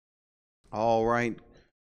All right. If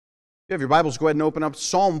you have your Bibles, go ahead and open up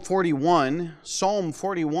Psalm 41. Psalm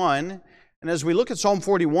 41. And as we look at Psalm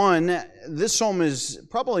 41, this psalm is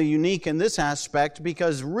probably unique in this aspect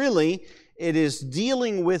because really it is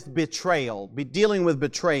dealing with betrayal.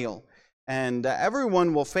 And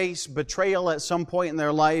everyone will face betrayal at some point in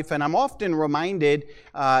their life. And I'm often reminded,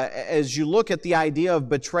 as you look at the idea of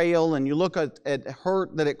betrayal and you look at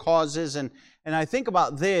hurt that it causes, and I think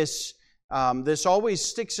about this, this always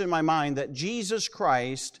sticks in my mind that Jesus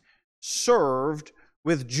Christ served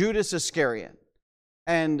with Judas Iscariot.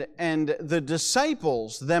 And the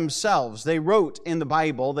disciples themselves, they wrote in the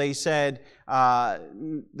Bible, they said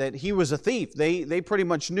that he was a thief. They pretty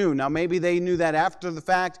much knew. Now maybe they knew that after the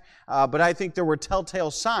fact, but I think there were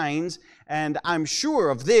telltale signs, and I'm sure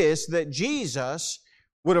of this, that Jesus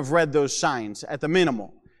would have read those signs at the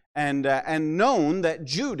minimal, and known that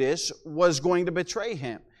Judas was going to betray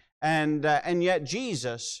him. And yet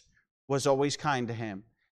Jesus was always kind to him.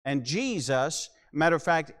 And Jesus, matter of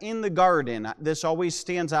fact, in the garden, this always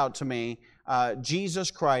stands out to me,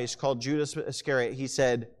 Jesus Christ called Judas Iscariot, he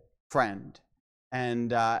said, friend.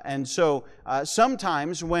 And so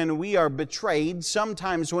sometimes when we are betrayed,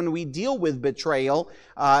 sometimes when we deal with betrayal,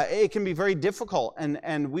 it can be very difficult,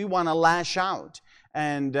 and we want to lash out.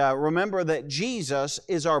 And remember that Jesus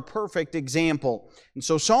is our perfect example. And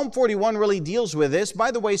so Psalm 41 really deals with this.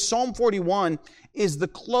 By the way, Psalm 41 is the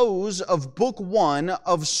close of Book 1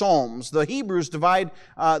 of Psalms. The Hebrews divide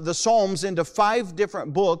the Psalms into 5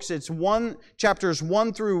 different books. It's chapters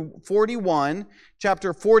 1 through 41,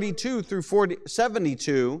 chapter 42 through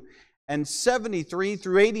 72, and 73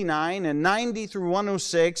 through 89, and 90 through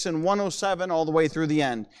 106, and 107 all the way through the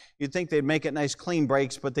end. You'd think they'd make it nice clean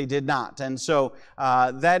breaks, but they did not. And so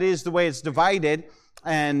that is the way it's divided.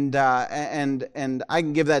 And I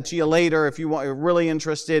can give that to you later if you're really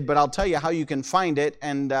interested, but I'll tell you how you can find it,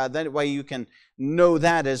 and that way you can know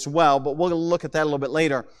that as well. But we'll look at that a little bit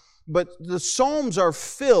later. But the Psalms are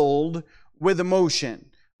filled with emotion.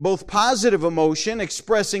 Both positive emotion,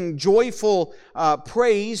 expressing joyful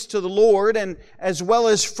praise to the Lord, and as well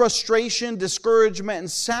as frustration, discouragement, and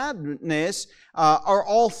sadness are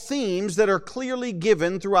all themes that are clearly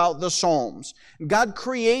given throughout the Psalms. God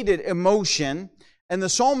created emotion, and the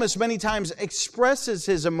psalmist many times expresses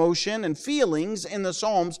his emotion and feelings in the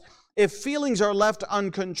Psalms. If feelings are left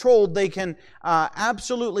uncontrolled, they can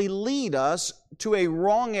absolutely lead us to a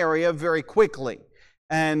wrong area very quickly.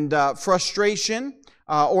 And frustration,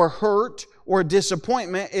 or hurt or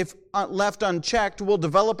disappointment, if left unchecked, will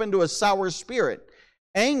develop into a sour spirit.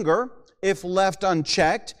 Anger, if left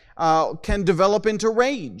unchecked, can develop into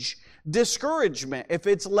rage. Discouragement, if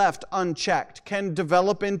it's left unchecked, can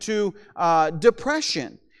develop into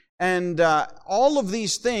depression. And all of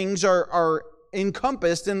these things are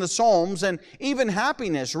encompassed in the Psalms, and even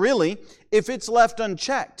happiness, really, if it's left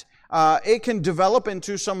unchecked. It can develop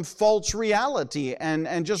into some false reality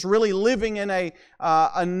and just really living in a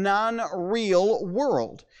non-real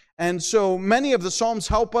world. And so many of the Psalms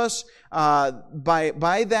help us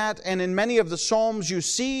by that. And in many of the Psalms you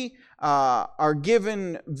see are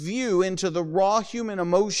given view into the raw human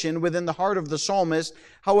emotion within the heart of the psalmist.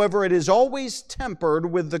 However, it is always tempered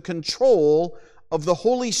with the control of the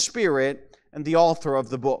Holy Spirit and the author of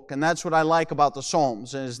the book. And that's what I like about the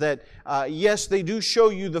Psalms, is that, yes, they do show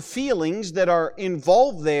you the feelings that are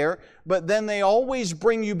involved there, but then they always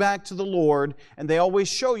bring you back to the Lord, and they always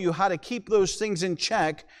show you how to keep those things in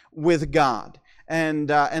check with God.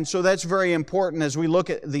 And so that's very important as we look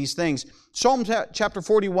at these things. Psalm chapter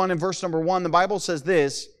 41 and verse number 1, the Bible says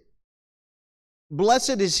this,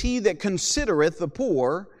 "Blessed is he that considereth the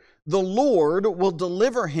poor, the Lord will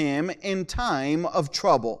deliver him in time of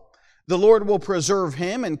trouble. The Lord will preserve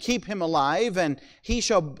him and keep him alive, and he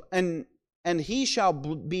shall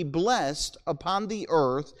be blessed upon the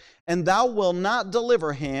earth, and thou wilt not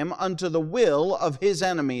deliver him unto the will of his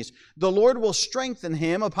enemies. The Lord will strengthen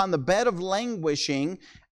him upon the bed of languishing.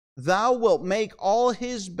 Thou wilt make all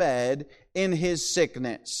his bed in his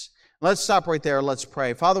sickness." Let's stop right there. Let's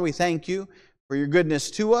pray. Father, we thank you for your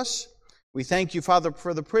goodness to us. We thank you, Father,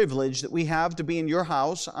 for the privilege that we have to be in your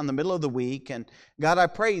house on the middle of the week. And God, I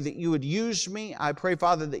pray that you would use me. I pray,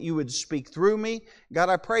 Father, that you would speak through me. God,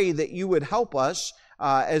 I pray that you would help us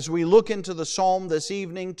as we look into the psalm this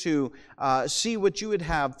evening to see what you would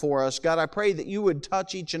have for us. God, I pray that you would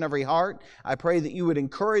touch each and every heart. I pray that you would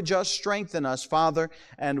encourage us, strengthen us, Father,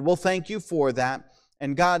 and we'll thank you for that.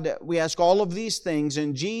 And God, we ask all of these things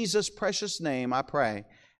in Jesus' precious name, I pray.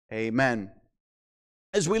 Amen.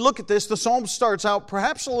 As we look at this, the psalm starts out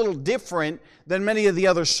perhaps a little different than many of the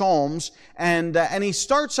other psalms, and he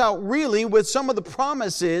starts out really with some of the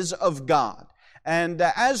promises of God. And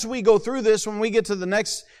as we go through this, when we get to the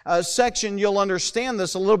next section, you'll understand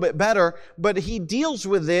this a little bit better. But he deals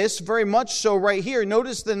with this very much so right here.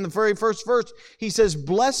 Notice that in the very first verse, he says,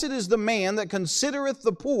 "Blessed is the man that considereth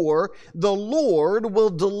the poor. The Lord will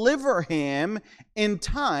deliver him in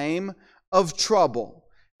time of trouble."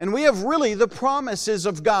 And we have really the promises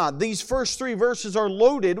of God. These first 3 verses are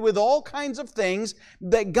loaded with all kinds of things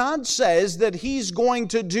that God says that He's going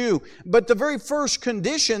to do. But the very first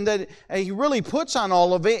condition that He really puts on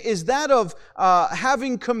all of it is that of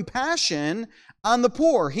having compassion on the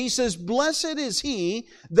poor. He says, "Blessed is he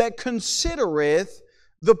that considereth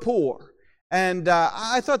the poor." And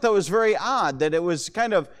I thought that was very odd that it was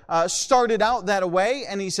kind of started out that way.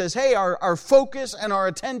 And he says, hey, our focus and our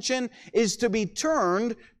attention is to be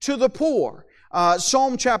turned to the poor.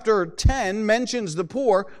 Psalm chapter 10 mentions the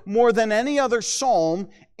poor more than any other psalm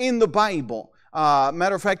in the Bible.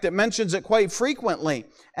 Matter of fact, it mentions it quite frequently.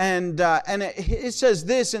 And it says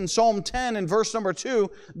this in Psalm 10 and verse number 2,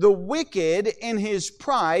 "The wicked in his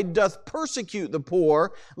pride doth persecute the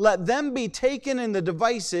poor. Let them be taken in the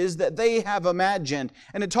devices that they have imagined."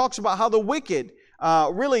 And it talks about how the wicked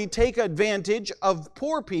really take advantage of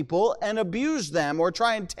poor people and abuse them or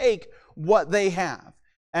try and take what they have.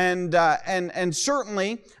 And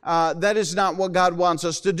certainly that is not what God wants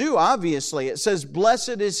us to do, obviously. It says,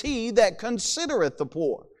 "Blessed is he that considereth the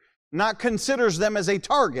poor." Not considers them as a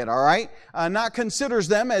target, all right? Not considers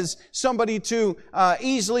them as somebody to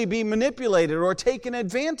easily be manipulated or taken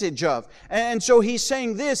advantage of. And so he's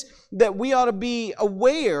saying this, that we ought to be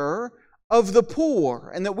aware of the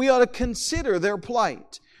poor and that we ought to consider their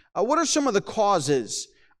plight. What are some of the causes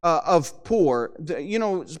of poor? You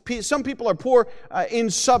know, some people are poor in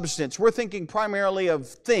substance. We're thinking primarily of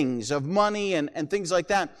things, of money and things like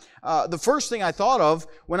that. The first thing I thought of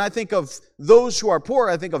when I think of those who are poor,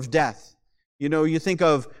 I think of death. You know, you think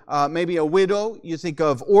of maybe a widow. You think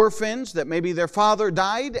of orphans that maybe their father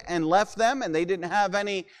died and left them and they didn't have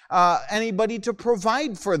anybody to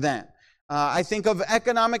provide for them. I think of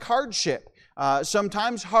economic hardship.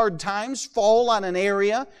 Sometimes hard times fall on an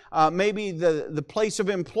area. Maybe the place of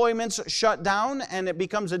employment's shut down and it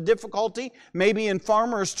becomes a difficulty. Maybe in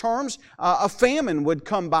farmers' terms, a famine would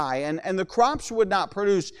come by and the crops would not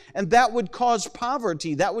produce. And that would cause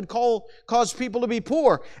poverty. That would cause people to be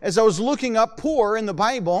poor. As I was looking up poor in the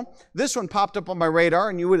Bible, this one popped up on my radar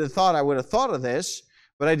and you would have thought I would have thought of this,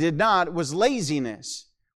 but I did not. It was laziness.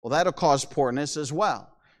 Well, that'll cause poorness as well.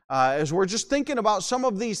 As we're just thinking about some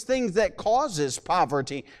of these things that causes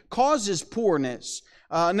poverty, causes poorness.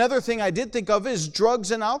 Another thing I did think of is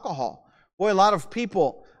drugs and alcohol. Boy, a lot of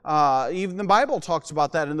people, even the Bible talks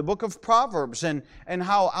about that in the book of Proverbs and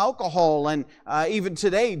how alcohol and even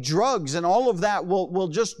today, drugs and all of that will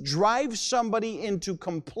just drive somebody into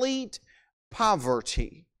complete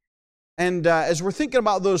poverty. And as we're thinking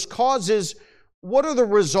about those causes, what are the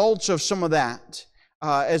results of some of that?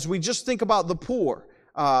 As we just think about the poor.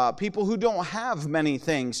 People who don't have many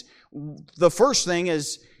things. The first thing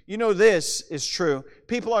is, you know, this is true.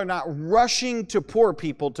 People are not rushing to poor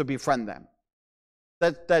people to befriend them.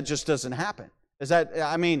 That just doesn't happen. Is that,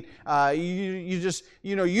 I mean, you just,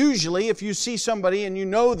 you know, usually if you see somebody and you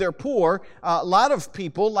know they're poor, a lot of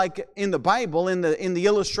people, like in the Bible, in the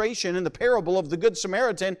illustration, in the parable of the Good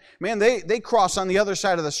Samaritan, man, they cross on the other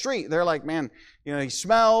side of the street. They're like, man, you know, he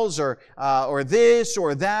smells or this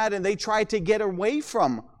or that, and they try to get away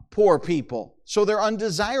from poor people. So they're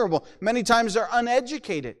undesirable. Many times they're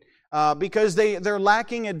uneducated. Because they're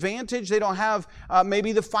lacking advantage. They don't have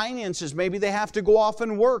maybe the finances. Maybe they have to go off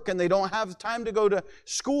and work and they don't have time to go to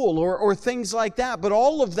school or things like that. But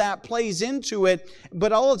all of that plays into it.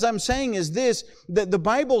 But all I'm saying is this, that the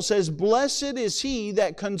Bible says, "Blessed is he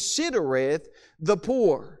that considereth the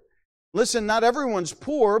poor." Listen, not everyone's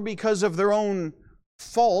poor because of their own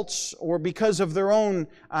faults or because of their own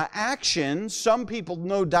actions. Some people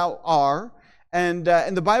no doubt are. And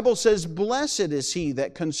the Bible says, "Blessed is he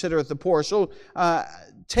that considereth the poor." So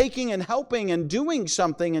taking and helping and doing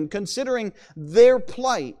something and considering their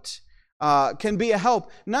plight can be a help.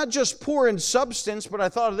 Not just poor in substance, but I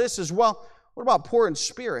thought of this as well. What about poor in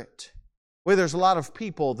spirit? Well, there's a lot of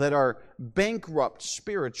people that are bankrupt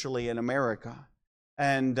spiritually in America.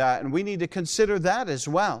 And we need to consider that as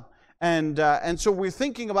well. And so we're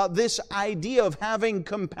thinking about this idea of having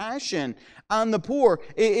compassion on the poor.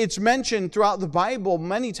 It's mentioned throughout the Bible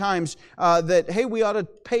many times that, hey, we ought to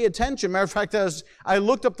pay attention. Matter of fact, as I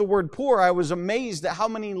looked up the word poor, I was amazed at how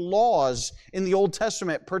many laws in the Old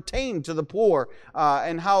Testament pertain to the poor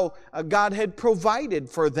and how God had provided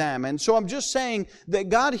for them. And so I'm just saying that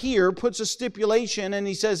God here puts a stipulation and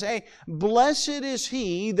He says, hey, blessed is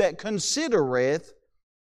he that considereth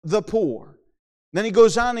the poor. Then he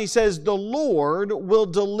goes on, he says, the Lord will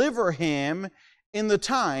deliver him in the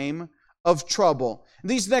time of trouble.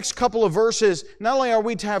 These next couple of verses, not only are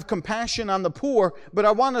we to have compassion on the poor, but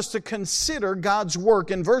I want us to consider God's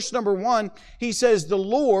work. In verse number 1, he says, the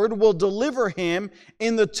Lord will deliver him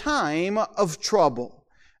in the time of trouble.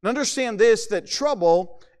 And understand this, that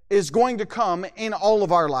trouble is going to come in all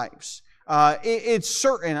of our lives. It's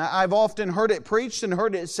certain. I've often heard it preached and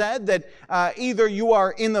heard it said that either you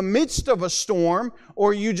are in the midst of a storm,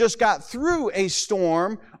 or you just got through a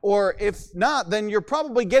storm, or if not, then you're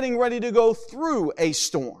probably getting ready to go through a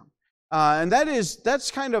storm. And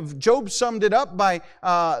that's kind of, Job summed it up by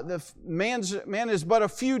the man is but a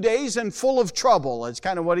few days and full of trouble. It's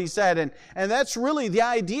kind of what he said. And that's really the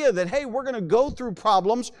idea that, hey, we're going to go through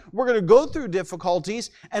problems, we're going to go through difficulties,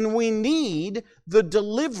 and we need the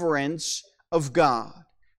deliverance of God.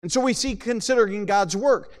 And so we see, considering God's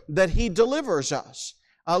work, that He delivers us.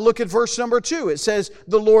 Look at verse number 2. It says,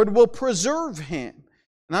 the Lord will preserve him.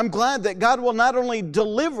 And I'm glad that God will not only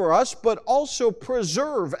deliver us, but also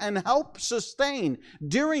preserve and help sustain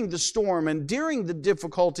during the storm and during the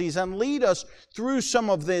difficulties and lead us through some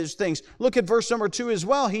of these things. Look at verse number 2 as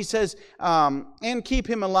well. He says, and keep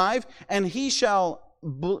him alive, and he shall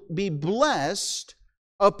be blessed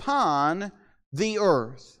upon the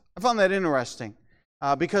earth. I found that interesting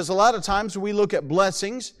because a lot of times we look at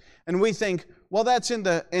blessings and we think, well, that's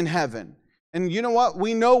in heaven. And you know what?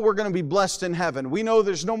 We know we're going to be blessed in heaven. We know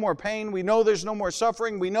there's no more pain. We know there's no more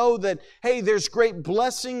suffering. We know that, hey, there's great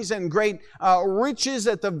blessings and great riches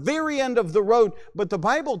at the very end of the road. But the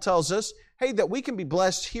Bible tells us, hey, that we can be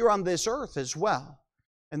blessed here on this earth as well.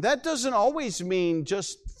 And that doesn't always mean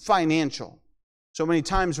just financial. So many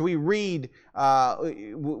times we read,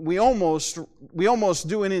 we almost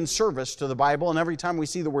do an in-service to the Bible, and every time we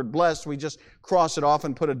see the word blessed, we just cross it off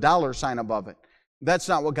and put a dollar sign above it. That's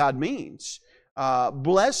not what God means.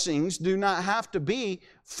 Blessings do not have to be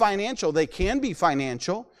financial. They can be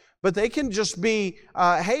financial, but they can just be,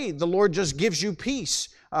 hey, the Lord just gives you peace.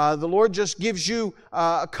 The Lord just gives you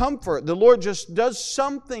comfort. The Lord just does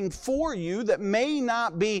something for you that may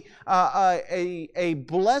not be a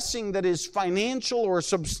blessing that is financial or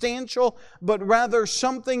substantial, but rather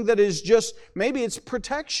something that is just, maybe it's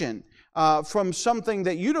protection from something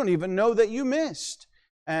that you don't even know that you missed.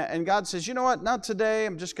 And God says, you know what, not today,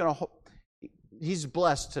 I'm just going to, He's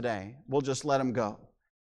blessed today. We'll just let Him go.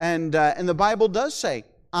 And the Bible does say,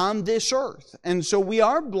 on this earth. And so we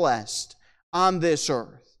are blessed on this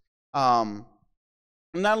earth. Not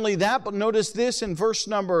only that, but notice this in verse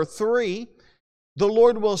number 3, the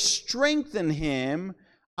Lord will strengthen him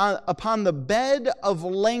upon the bed of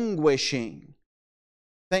languishing.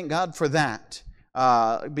 Thank God for that.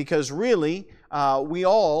 Because really, we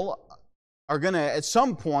all are going to, at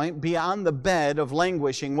some point, be on the bed of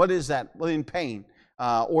languishing. What is that? Well, in pain,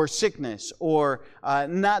 or sickness, or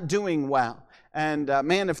not doing well. And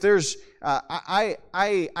man, if there's, I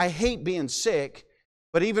hate being sick,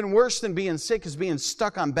 but even worse than being sick is being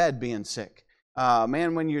stuck on bed being sick.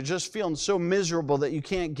 Man, when you're just feeling so miserable that you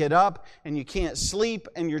can't get up and you can't sleep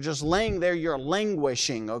and you're just laying there, you're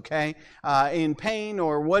languishing, okay, in pain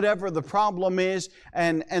or whatever the problem is.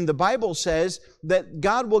 And the Bible says that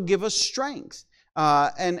God will give us strength.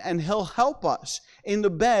 And He'll help us in the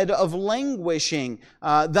bed of languishing.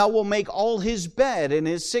 Thou will make all His bed in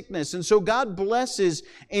His sickness. And so God blesses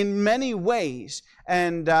in many ways.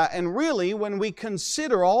 And really, when we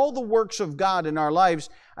consider all the works of God in our lives,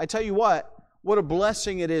 I tell you what a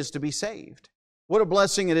blessing it is to be saved. What a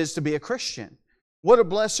blessing it is to be a Christian. What a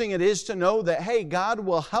blessing it is to know that, hey, God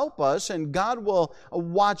will help us and God will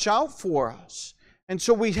watch out for us. And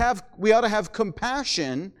so we ought to have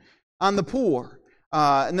compassion on the poor.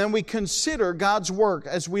 And then we consider God's work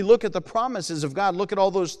as we look at the promises of God. Look at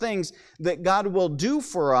all those things that God will do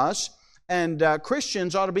for us. And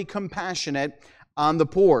Christians ought to be compassionate on the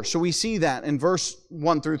poor. So we see that in verse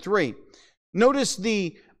 1 through 3. Notice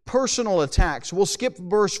the personal attacks. We'll skip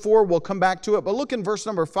verse 4. We'll come back to it. But look in verse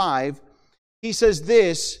number 5. He says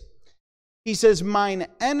this. He says, mine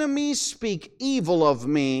enemies speak evil of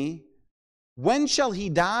me. When shall he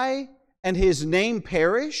die and his name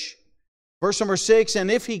perish? Verse number 6, and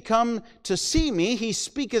if he come to see me, he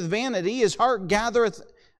speaketh vanity. His heart gathereth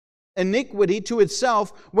iniquity to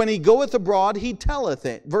itself. When he goeth abroad, he telleth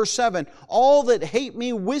it. Verse 7, all that hate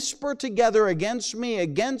me whisper together against me.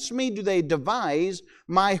 Against me do they devise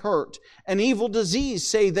my hurt. An evil disease,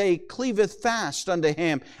 say they, cleaveth fast unto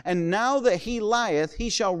him. And now that he lieth, he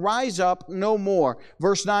shall rise up no more.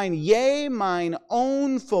 Verse 9, yea, mine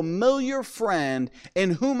own familiar friend,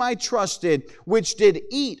 in whom I trusted, which did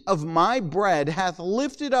eat of my bread, hath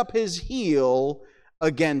lifted up his heel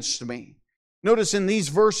against me. Notice in these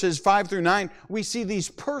verses 5 through 9, we see these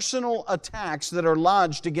personal attacks that are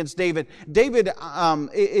lodged against David. David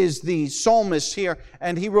is the psalmist here,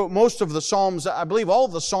 and he wrote most of the Psalms. I believe all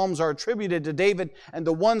the Psalms are attributed to David, and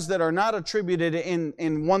the ones that are not attributed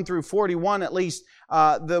in 1 through 41 at least,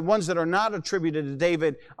 the ones that are not attributed to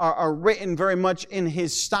David are written very much in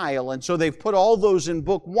his style. And so they've put all those in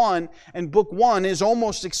book 1, and book 1 is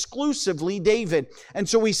almost exclusively David. And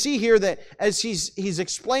so we see here that as he's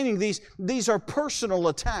explaining these are personal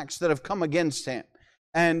attacks that have come against him.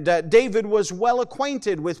 And David was well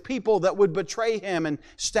acquainted with people that would betray him and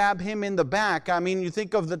stab him in the back. I mean, you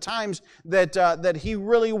think of the times that he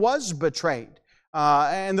really was betrayed.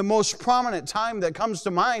 And the most prominent time that comes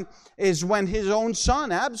to mind is when his own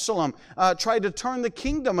son, Absalom, tried to turn the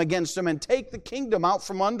kingdom against him and take the kingdom out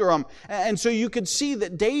from under him. And so you could see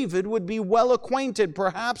that David would be well acquainted.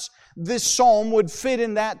 Perhaps this psalm would fit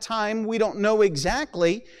in that time. We don't know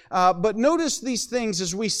exactly. But notice these things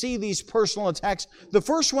as we see these personal attacks. The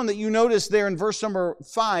first one that you notice there in verse number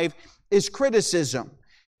 5 is criticism.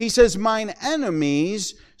 He says, "Mine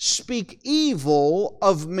enemies speak evil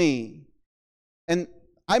of me." And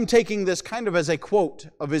I'm taking this kind of as a quote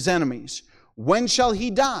of his enemies. "When shall he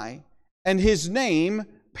die and his name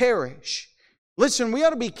perish?" Listen, we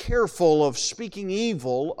ought to be careful of speaking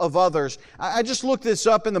evil of others. I just looked this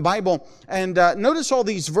up in the Bible, and notice all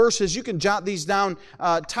these verses. You can jot these down.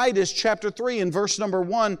 Titus chapter 3 and verse number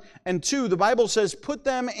 1 and 2. The Bible says, "Put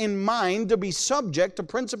them in mind to be subject to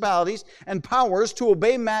principalities and powers, to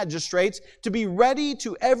obey magistrates, to be ready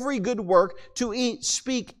to every good work, to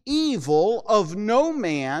speak evil of no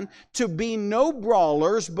man, to be no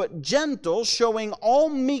brawlers, but gentle, showing all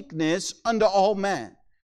meekness unto all men."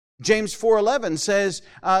 James 4:11 says,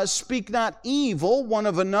 "Speak not evil one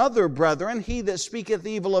of another, brethren. He that speaketh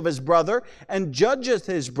evil of his brother and judgeth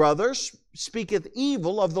his brother speaketh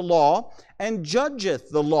evil of the law and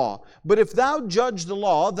judgeth the law. But if thou judge the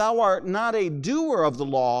law, thou art not a doer of the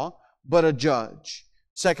law, but a judge."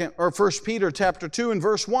 1 Peter chapter 2 and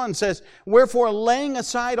verse 1 says, "Wherefore laying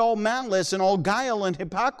aside all malice and all guile and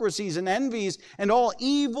hypocrisies and envies and all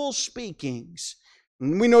evil speakings."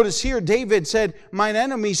 We notice here David said, "Mine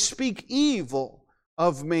enemies speak evil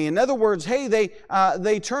of me." In other words, hey,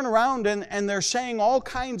 they turn around and they're saying all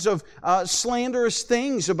kinds of slanderous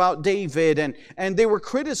things about David, and they were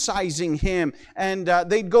criticizing him, and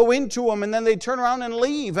they'd go into him, and then they'd turn around and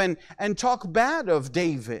leave and talk bad of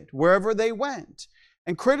David wherever they went.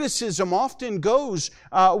 And criticism often goes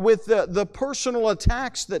with the personal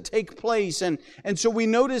attacks that take place, and so we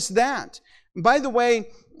notice that. By the way,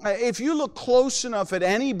 if you look close enough at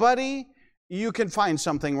anybody, you can find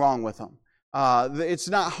something wrong with them. It's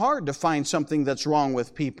not hard to find something that's wrong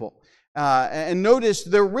with people. And notice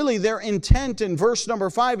their intent in verse number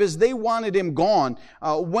 5 is they wanted him gone.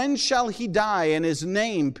 "When shall he die and his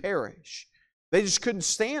name perish?" They just couldn't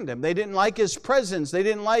stand him. They didn't like his presence. They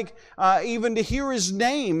didn't like even to hear his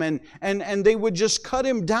name. And they would just cut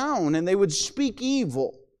him down, and they would speak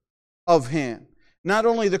evil of him. Not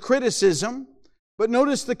only the criticism, but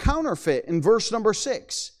notice the counterfeit in verse number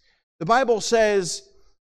 6. The Bible says,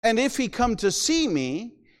 "And if he come to see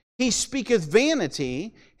me, he speaketh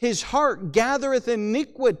vanity, his heart gathereth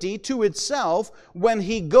iniquity to itself, when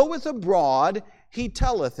he goeth abroad, he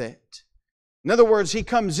telleth it." In other words, he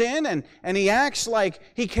comes in and he acts like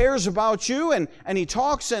he cares about you, and he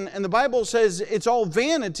talks, and the Bible says it's all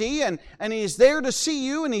vanity, and he's there to see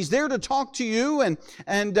you, and he's there to talk to you,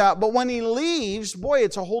 but when he leaves, boy,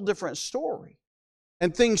 it's a whole different story.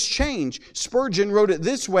 And things change. Spurgeon wrote it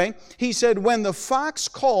this way. He said, "When the fox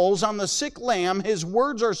calls on the sick lamb, his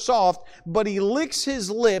words are soft, but he licks his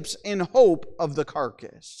lips in hope of the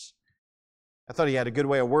carcass." I thought he had a good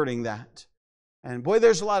way of wording that. And boy,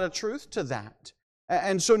 there's a lot of truth to that.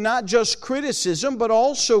 And so not just criticism, but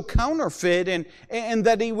also counterfeit, and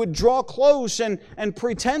that he would draw close and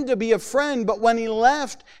pretend to be a friend, but when he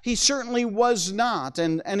left, he certainly was not.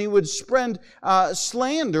 And he would spread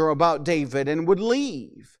slander about David and would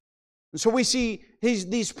leave. And so we see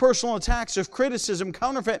these personal attacks of criticism,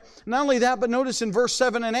 counterfeit. Not only that, but notice in verse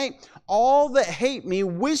 7 and 8, "All that hate me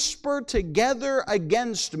whisper together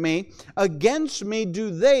against me. Against me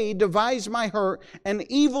do they devise my hurt. An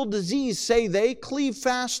evil disease, say they, cleave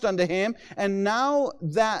fast unto him. And now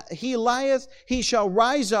that he lieth, he shall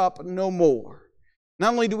rise up no more."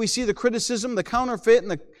 Not only do we see the criticism, the counterfeit,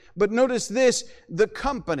 but notice this, the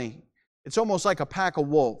company. It's almost like a pack of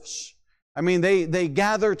wolves. I mean, they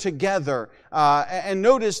gather together. And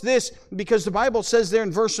notice this, because the Bible says there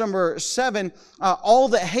in verse number 7, "All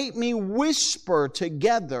that hate me whisper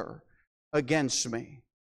together against me."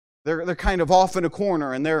 They're kind of off in a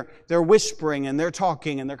corner, and they're whispering and they're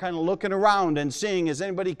talking and they're kind of looking around and seeing, is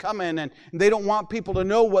anybody coming? And they don't want people to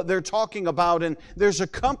know what they're talking about. And there's a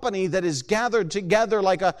company that is gathered together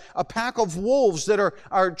like a pack of wolves that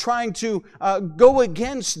are trying to go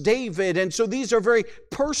against David. And so these are very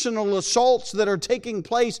personal assaults that are taking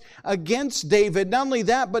place against David. Not only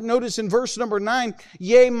that, but notice in verse number 9,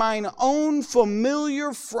 yea, mine own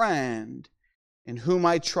familiar friend, in whom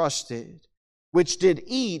I trusted, which did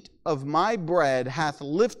eat of my bread, hath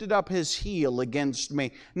lifted up his heel against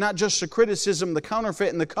me. Not just the criticism, the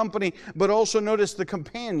counterfeit, and the company, but also notice the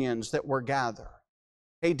companions that were gathered.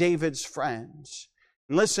 Hey, David's friends.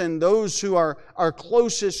 Listen, those who are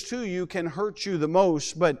closest to you can hurt you the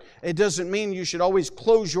most, but it doesn't mean you should always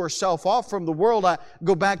close yourself off from the world. I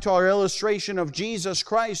go back to our illustration of Jesus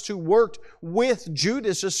Christ, who worked with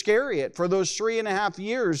Judas Iscariot for those 3.5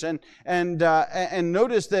 years, and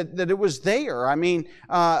notice that it was there. I mean,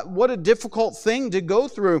 what a difficult thing to go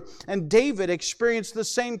through. And David experienced the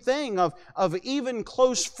same thing of even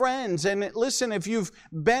close friends. And listen, if you've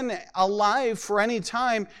been alive for any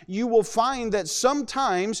time, you will find that sometimes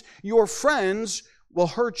your friends will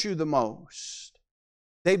hurt you the most.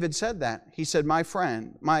 David said that. He said, my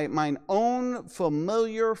friend, mine own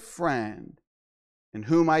familiar friend, in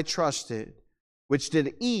whom I trusted, which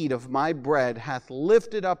did eat of my bread, hath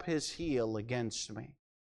lifted up his heel against me.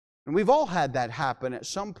 And we've all had that happen at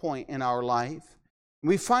some point in our life.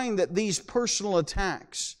 We find that these personal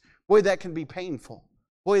attacks, boy, that can be painful.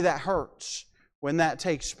 Boy, that hurts when that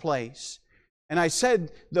takes place. And I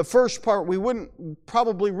said the first part we wouldn't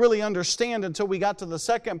probably really understand until we got to the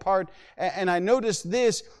second part. And I noticed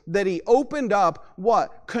this, that he opened up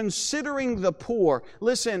what? Considering the poor.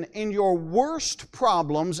 Listen, in your worst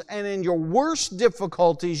problems and in your worst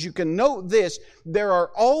difficulties, you can note this, there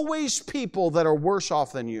are always people that are worse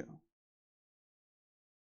off than you.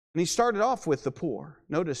 And he started off with the poor.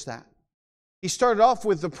 Notice that. He started off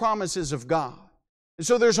with the promises of God. And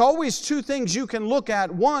so there's always two things you can look at.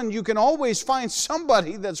 One, you can always find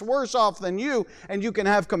somebody that's worse off than you, and you can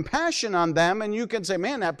have compassion on them, and you can say,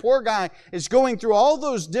 man, that poor guy is going through all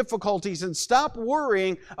those difficulties, and stop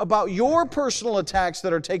worrying about your personal attacks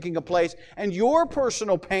that are taking place and your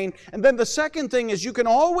personal pain. And then the second thing is you can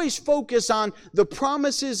always focus on the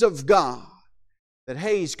promises of God. That,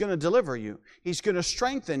 hey, He's going to deliver you. He's going to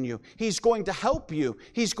strengthen you. He's going to help you.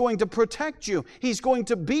 He's going to protect you. He's going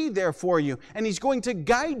to be there for you. And He's going to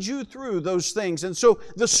guide you through those things. And so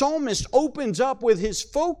the psalmist opens up with his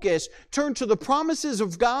focus, turned to the promises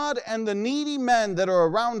of God and the needy men that are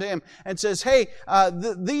around him, and says, hey,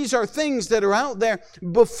 these are things that are out there,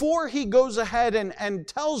 before he goes ahead and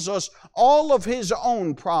tells us all of his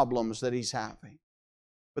own problems that he's having.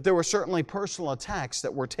 But there were certainly personal attacks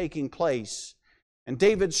that were taking place. And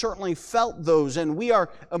David certainly felt those, and we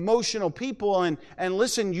are emotional people, and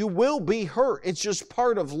listen, you will be hurt. It's just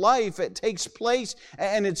part of life. It takes place,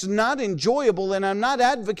 and it's not enjoyable, and I'm not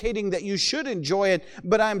advocating that you should enjoy it,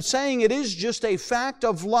 but I'm saying it is just a fact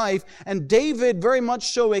of life, and David very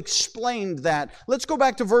much so explained that. Let's go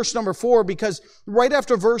back to verse number 4, because right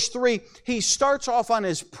after verse 3, he starts off on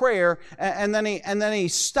his prayer, and then he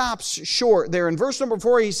stops short there. In verse number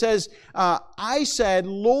 4, he says, I said,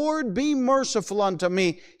 Lord, be merciful unto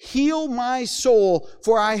me, heal my soul,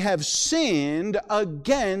 for I have sinned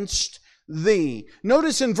against Thee.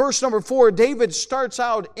 Notice in verse number 4, David starts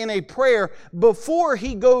out in a prayer before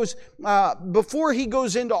he goes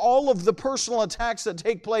into all of the personal attacks that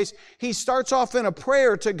take place. He starts off in a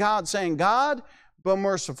prayer to God, saying, God, be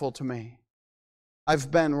merciful to me.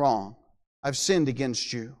 I've been wrong. I've sinned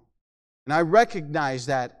against You. And I recognize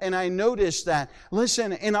that, and I notice that.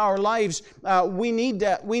 Listen, in our lives, we need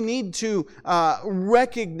to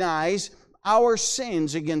recognize our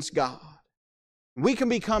sins against God. We can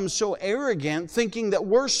become so arrogant, thinking that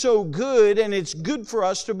we're so good, and it's good for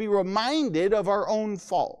us to be reminded of our own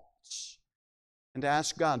faults, and to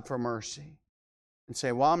ask God for mercy, and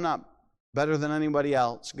say, well, I'm not better than anybody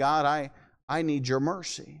else. God, I need Your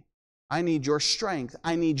mercy. I need Your strength.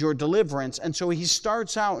 I need Your deliverance. And so he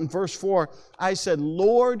starts out in verse 4, I said,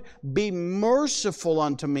 Lord, be merciful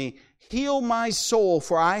unto me. Heal my soul,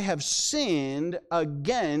 for I have sinned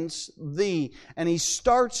against Thee. And he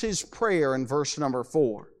starts his prayer in verse number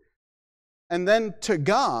 4. And then to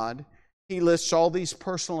God, he lists all these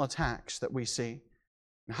personal attacks that we see.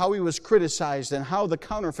 How he was criticized, and how the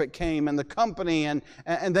counterfeit came, and the company, and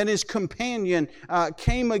then his companion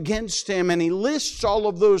came against him, and he lists all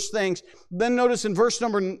of those things. Then notice in verse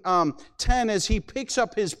number 10, as he picks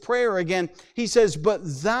up his prayer again, he says, But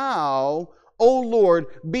Thou, O Lord,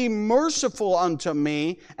 be merciful unto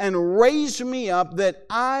me, and raise me up, that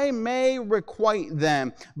I may requite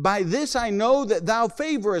them. By this I know that thou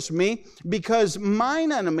favorest me, because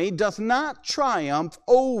mine enemy doth not triumph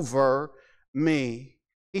over me.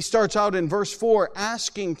 He starts out in verse 4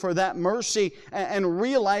 asking for that mercy and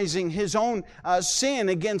realizing his own sin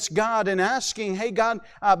against God and asking, hey God,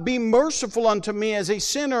 be merciful unto me as a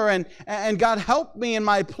sinner, and God, help me in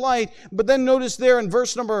my plight. But then notice there in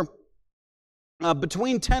verse number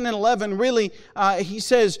between 10 and 11, really, he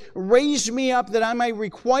says, raise me up that I may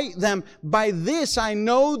requite them. By this I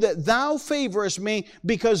know that thou favorest me,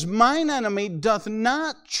 because mine enemy doth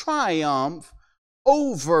not triumph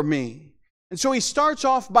over me. And so he starts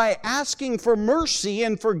off by asking for mercy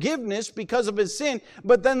and forgiveness because of his sin.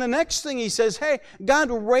 But then the next thing he says, hey,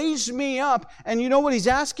 God, raise me up. And you know what he's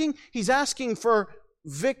asking? He's asking for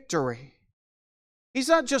victory. He's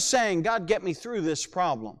not just saying, God, get me through this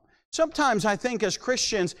problem. Sometimes I think as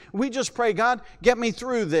Christians, we just pray, God, get me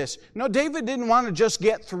through this. No, David didn't want to just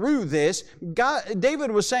get through this. David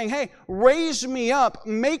was saying, hey, raise me up,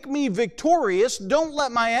 make me victorious. Don't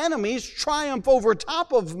let my enemies triumph over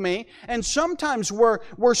top of me. And sometimes we're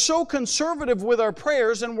so conservative with our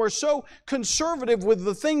prayers, and we're so conservative with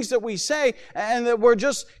the things that we say, and that we're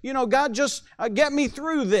just, God, just get me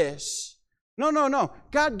through this. No.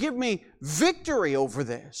 God, give me victory over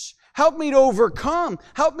this. Help me to overcome.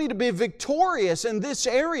 Help me to be victorious in this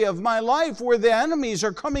area of my life where the enemies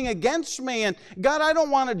are coming against me. And God, I don't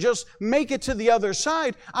want to just make it to the other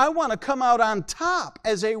side. I want to come out on top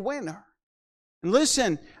as a winner. And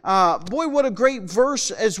listen, boy, what a great verse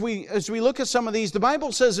as we look at some of these. The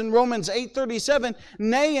Bible says in Romans 8:37,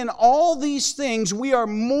 nay, in all these things we are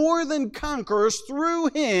more than conquerors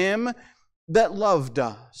through Him that loved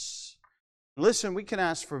us. Listen, we can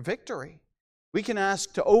ask for victory. We can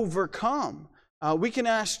ask to overcome. We can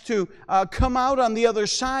ask to come out on the other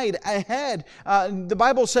side ahead. The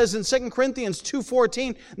Bible says in 2 Corinthians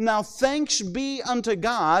 2:14, now thanks be unto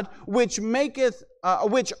God, which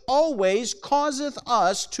always causeth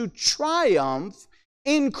us to triumph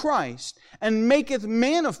in Christ, and maketh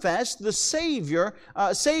manifest the savor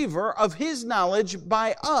of His knowledge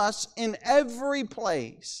by us in every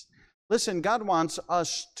place. Listen, God wants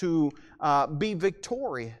us to be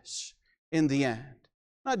victorious in the end,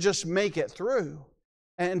 not just make it through.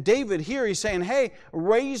 And David here, he's saying, hey,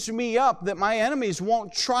 raise me up that my enemies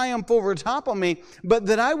won't triumph over top of me, but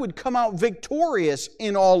that I would come out victorious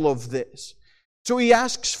in all of this. So he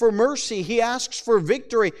asks for mercy. He asks for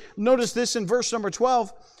victory. Notice this in verse number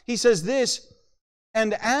 12. He says this,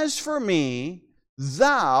 and as for me,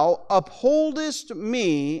 thou upholdest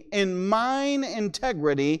me in mine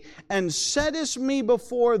integrity, and settest me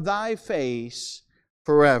before thy face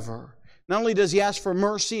forever. Not only does he ask for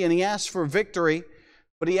mercy and he asks for victory,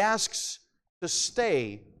 but he asks to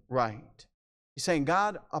stay right. He's saying,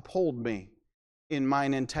 God, uphold me in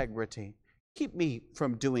mine integrity. Keep me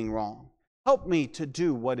from doing wrong. Help me to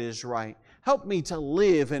do what is right. Help me to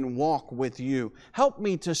live and walk with you. Help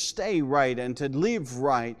me to stay right and to live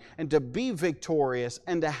right and to be victorious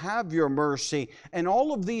and to have your mercy. And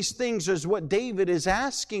all of these things is what David is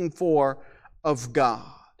asking for of God.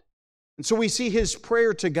 And so we see his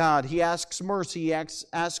prayer to God. He asks mercy. He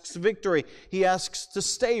asks victory. He asks to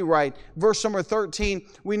stay right. Verse number 13,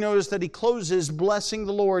 we notice that he closes blessing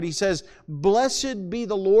the Lord. He says, blessed be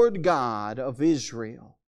the Lord God of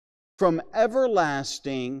Israel, from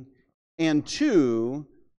everlasting and to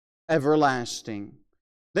everlasting.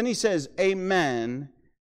 Then he says, amen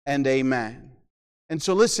and amen. And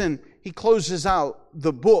so listen, he closes out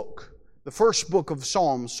the book, the first book of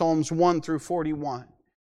Psalms, Psalms 1 through 41.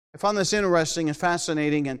 I found this interesting and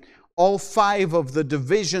fascinating, and all 5 of the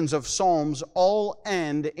divisions of Psalms all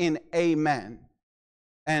end in amen.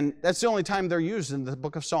 And that's the only time they're used in the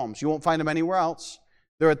book of Psalms. You won't find them anywhere else.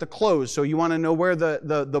 They're at the close. So you want to know where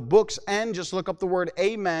the books end, just look up the word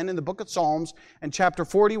amen in the book of Psalms. And chapter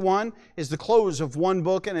 41 is the close of one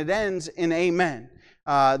book, and it ends in amen.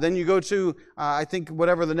 Then you go to, I think,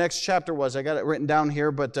 whatever the next chapter was. I got it written down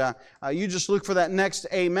here, but you just look for that next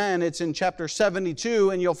amen. It's in chapter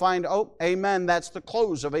 72, and you'll find, oh, amen, that's the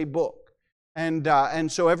close of a book.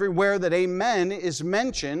 And so everywhere that amen is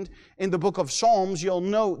mentioned in the book of Psalms, you'll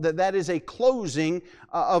note that that is a closing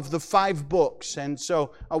of the 5 books. And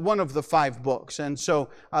so one of the 5 books. And so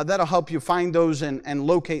that'll help you find those and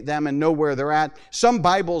locate them and know where they're at. Some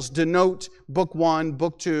Bibles denote book 1,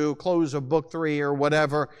 book 2, close of book 3 or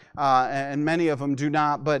whatever. And many of them do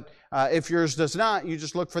not. But if yours does not, you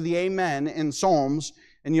just look for the amen in Psalms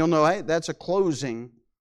and you'll know, hey, that's a closing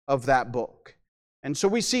of that book. And so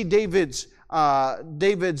we see David's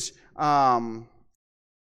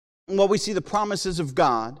Well, we see the promises of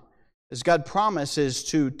God, as God promises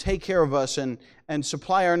to take care of us and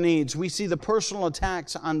supply our needs. We see the personal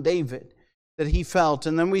attacks on David that he felt,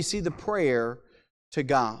 and then we see the prayer to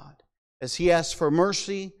God as he asks for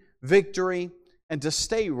mercy, victory, and to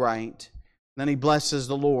stay right. Then he blesses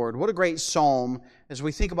the Lord. What a great psalm as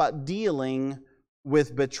we think about dealing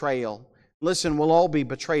with betrayal. Listen, we'll all be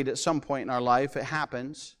betrayed at some point in our life. It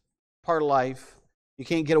happens. Part of life. You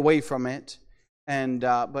can't get away from it.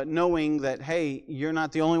 But knowing that, hey, you're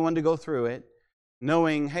not the only one to go through it.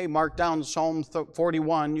 Knowing, hey, mark down Psalm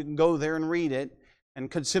 41. You can go there and read it.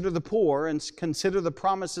 And consider the poor and consider the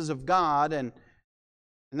promises of God. And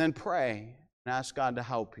then pray and ask God to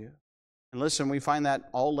help you. And listen, we find that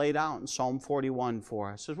all laid out in Psalm 41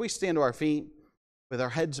 for us. As we stand to our feet with our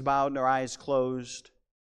heads bowed and our eyes closed.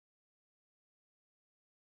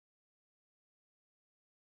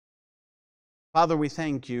 Father, we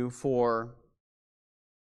thank you for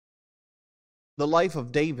the life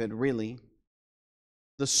of David, really.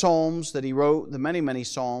 The Psalms that he wrote, the many, many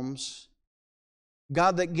Psalms.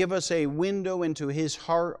 God, that give us a window into his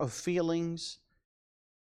heart of feelings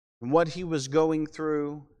and what he was going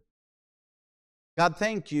through. God,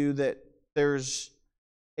 thank you that there's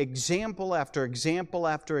example after example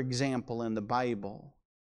after example in the Bible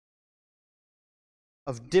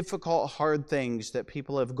of difficult, hard things that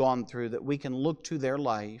people have gone through that we can look to their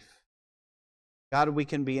life. God, we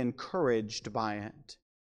can be encouraged by it.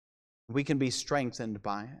 We can be strengthened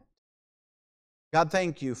by it. God,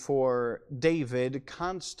 thank you for David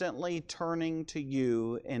constantly turning to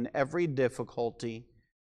you in every difficulty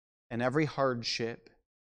and every hardship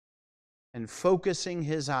and focusing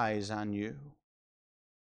his eyes on you.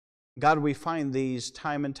 God, we find these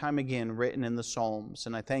time and time again written in the Psalms,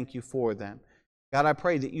 and I thank you for them. God, I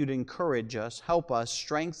pray that you'd encourage us, help us,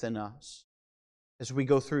 strengthen us as we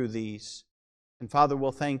go through these. And Father,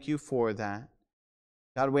 we'll thank you for that.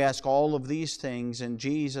 God, we ask all of these things in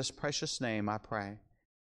Jesus' precious name, I pray.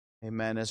 Amen.